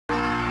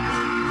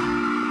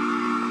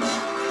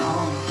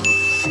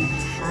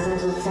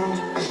아,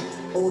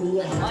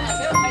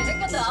 배우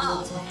잘생겼다.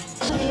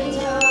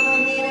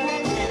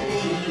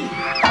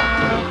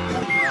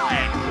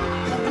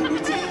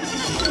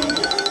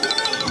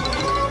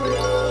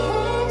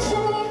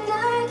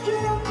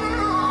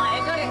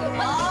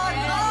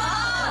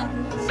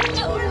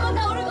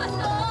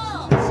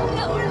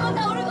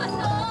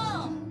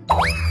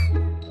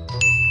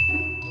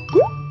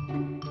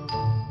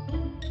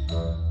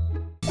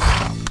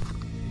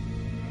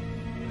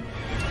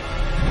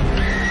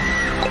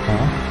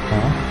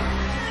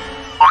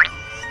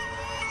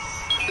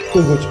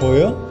 이거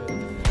저요?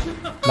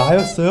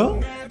 나였어요?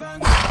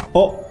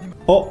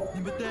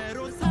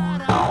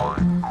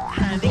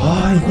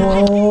 아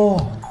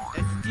이거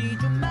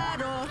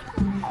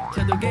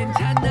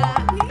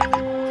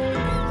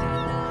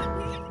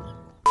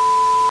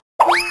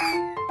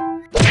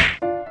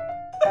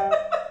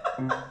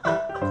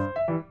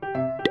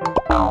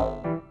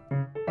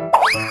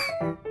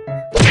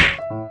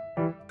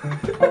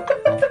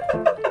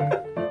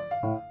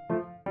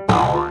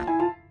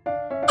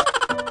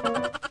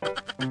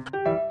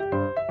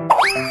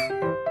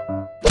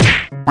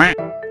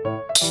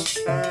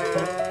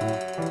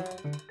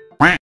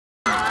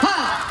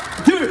하나,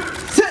 둘,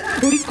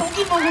 셋! 우리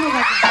고기 먹으러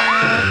가자.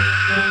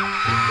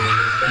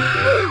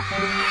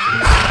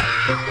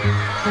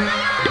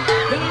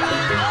 여러분,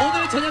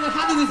 오늘 저녁은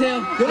한우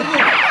드세요.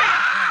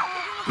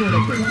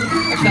 여러분.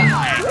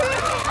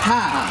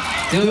 하나,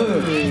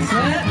 둘,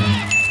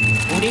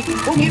 셋! 우리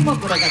고기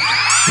먹으러 가자.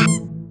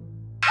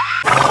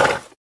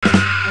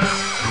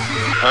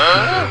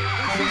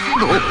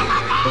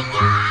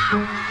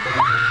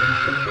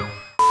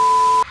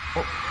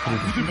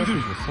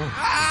 부들부들 줬어.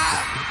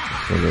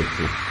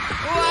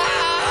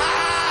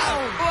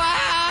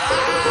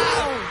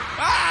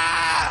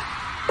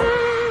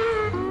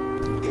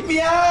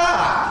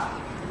 삐야!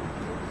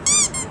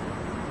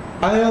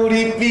 아유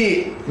우리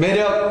삐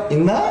매력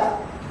있나?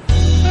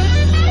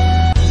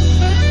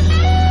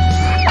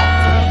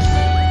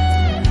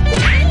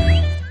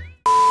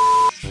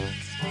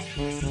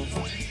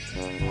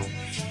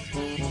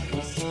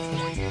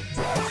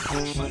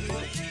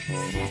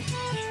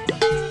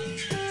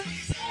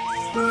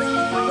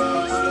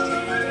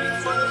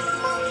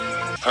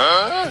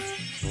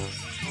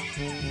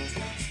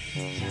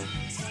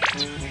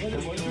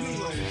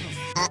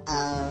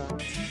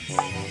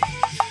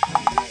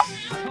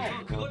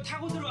 그걸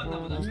타고 들어왔나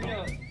보다.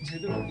 그냥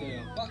제대로 온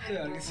거예요. 박스에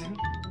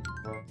알겠습니다.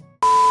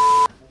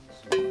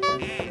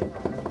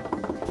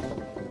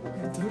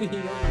 둘이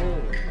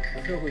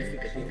그러고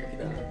있으니까 되게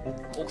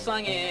웃기다.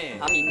 옥상에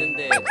밤이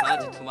있는데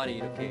강아지 두 마리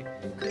이렇게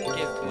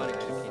개 두 마리가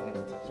이렇게 있는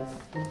거.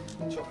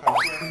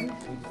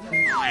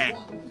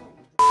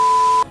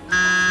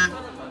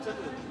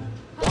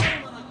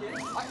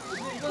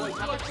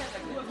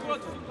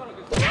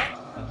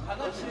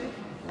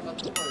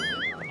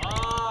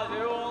 아,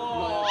 대호.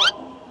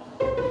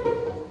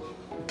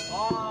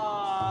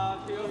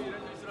 아, 대호 이런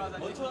실수를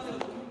하다니.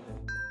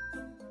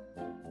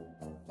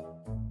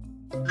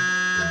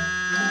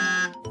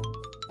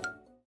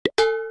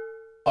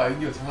 아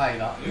여기요 장난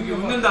아니다. 여기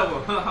웃는다고.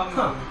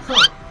 한번.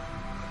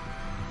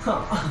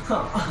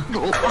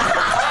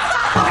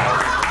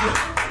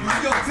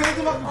 이게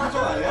트레이드마크 표정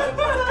아니야?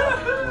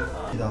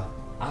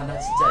 아, 나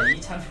진짜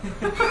이 장면.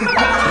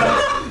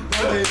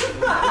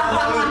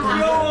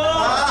 귀여워.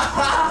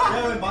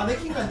 야왜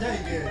마네킹 같냐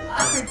이게?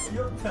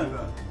 귀엽다.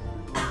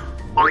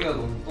 머리가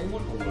너무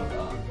동글동글하다.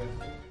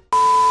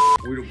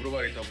 오히려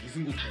물어봐야겠다.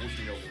 무슨 곡 보고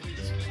싶냐고.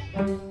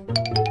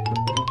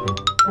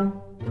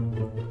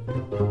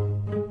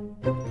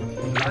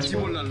 라지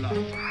몰랄라.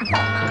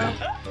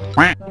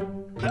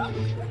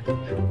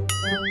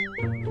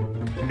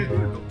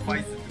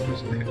 바이스 듣고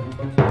싶네.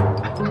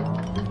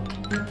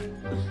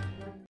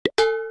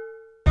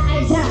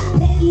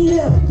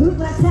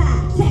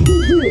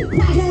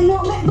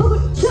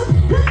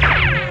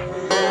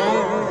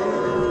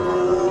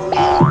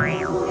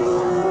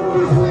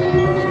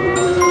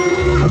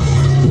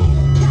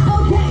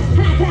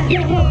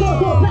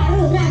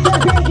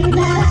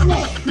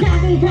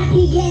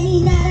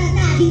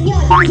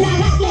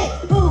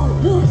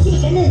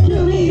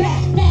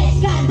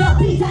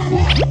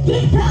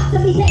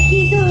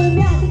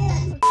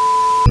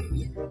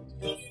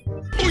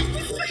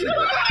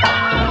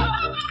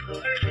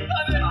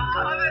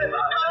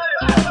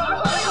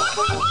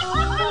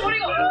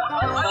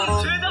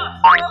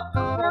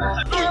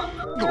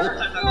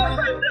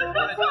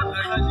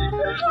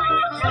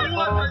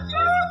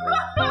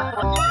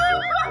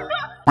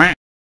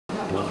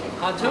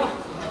 아, 저.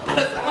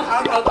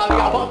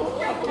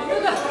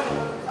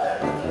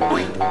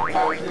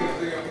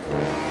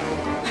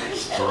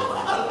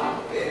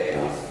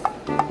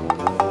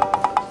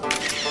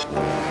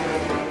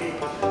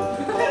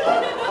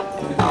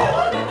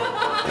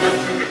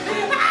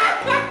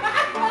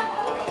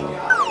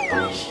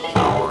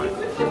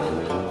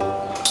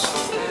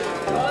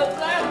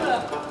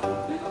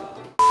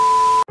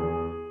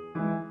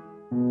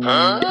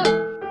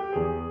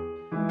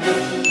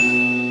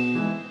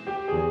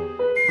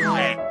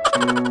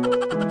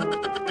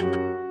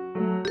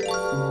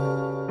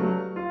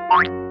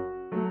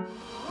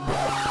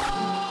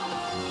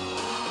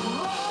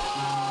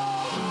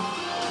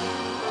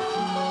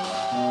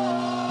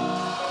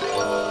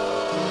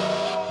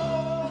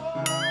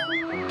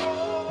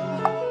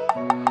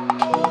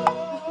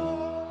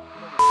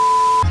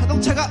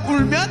 자동차가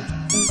울면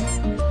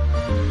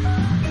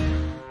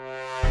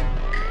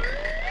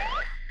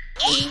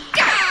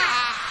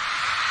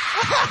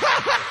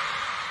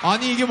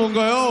아니 이게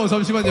뭔가요?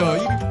 잠시만요.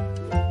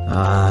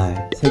 아,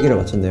 3개를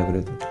맞췄네요,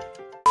 그래도.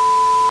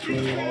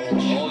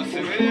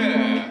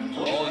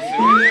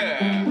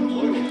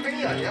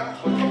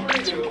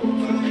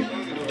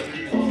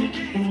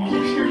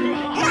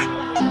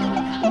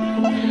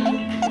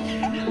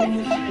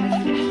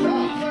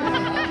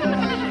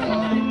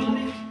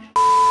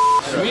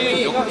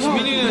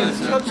 지민이는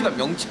스카우트가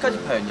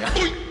명치까지 파였냐?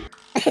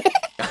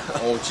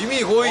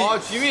 지민이 거의.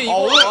 지민이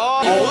이거.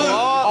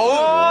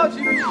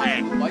 지민이.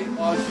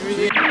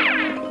 지민이.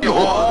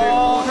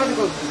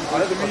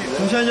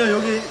 잠시만요.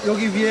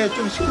 여기 위에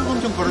좀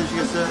 19금 좀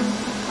걸어주시겠어요?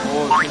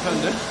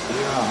 괜찮은데?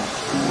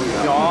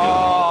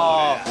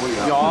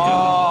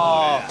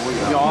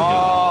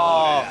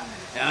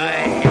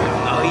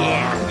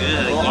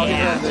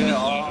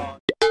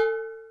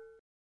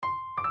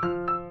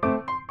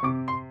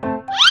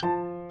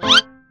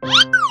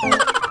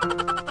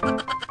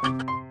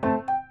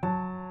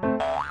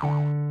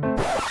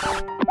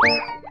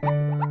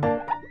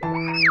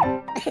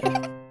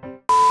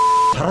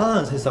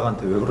 잘하는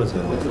새싹한테 왜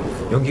그러세요?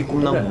 연기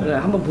꿈나무. 그래,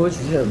 한번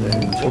보여주세요.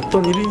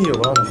 어떤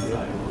 1인이라고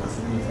하는데?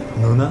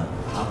 누나?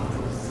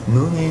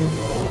 누님?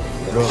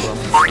 들어와봐.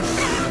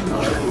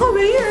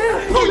 왜 이래?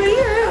 왜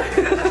이래?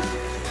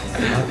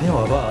 아, 그냥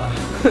와봐.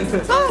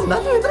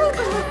 나중에 들어올까?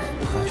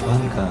 아,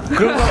 좋아하니까.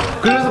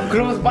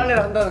 그러면서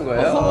빨래를 한다는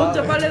거예요?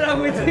 혼자 빨래를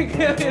하고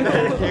있으니까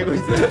계고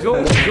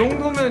있어요. 이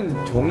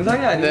정도면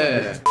정상이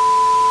아니에요. 네.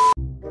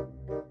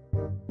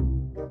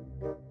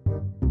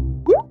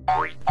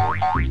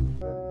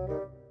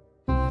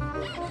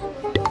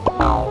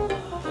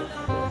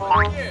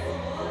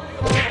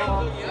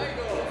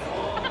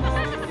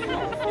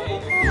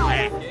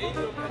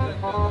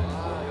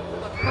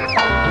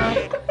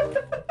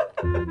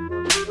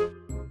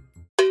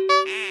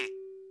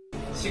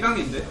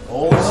 시강인데?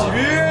 오,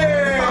 지민!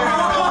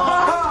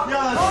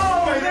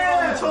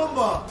 야, 처음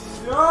봐.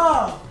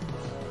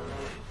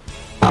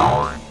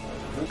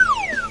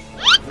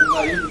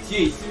 뭔가 이렇게 뒤에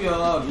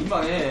있으면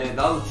민망해.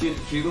 나도 뒤에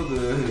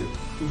길거든.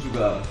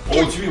 후주가.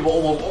 지민이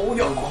어머,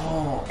 야.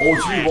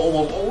 지민이 어머,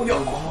 야.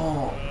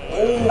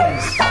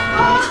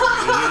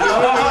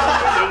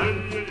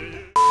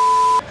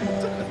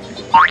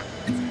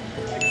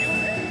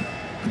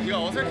 네가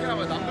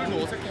어색해하면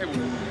남들도 어색해하고.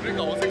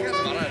 그러니까 어색해하지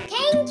말아야 돼.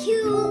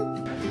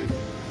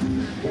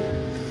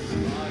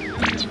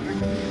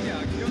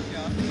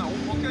 나옷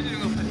벗겨지는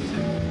거 봤지?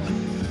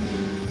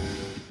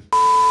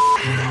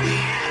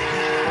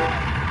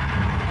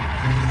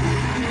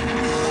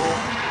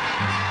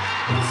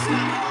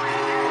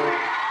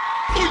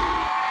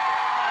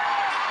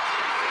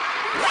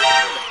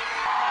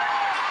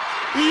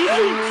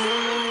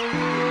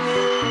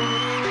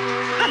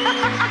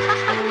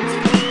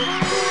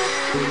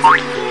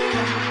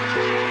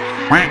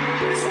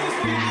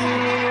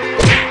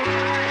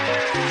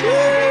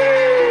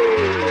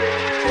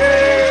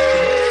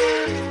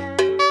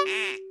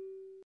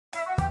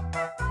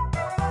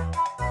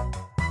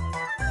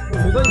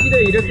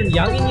 조선시대에 이랬으면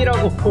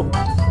양인이라고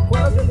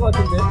혼났을 것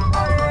같은데.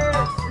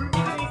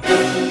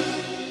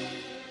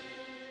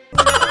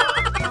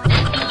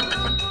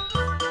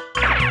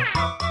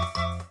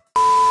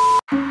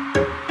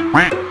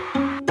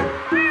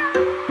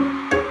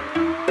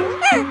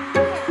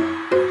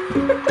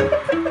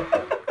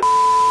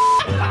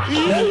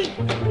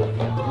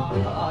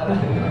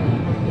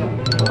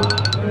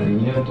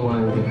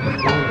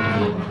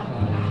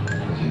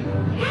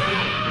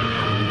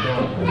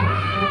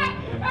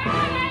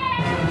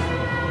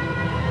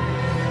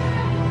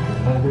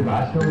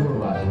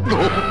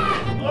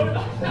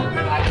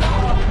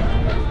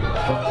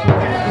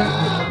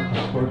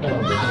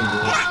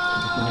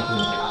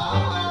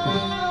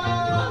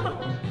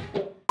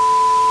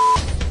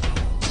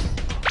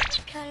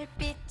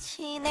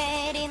 별빛이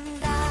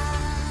내린다.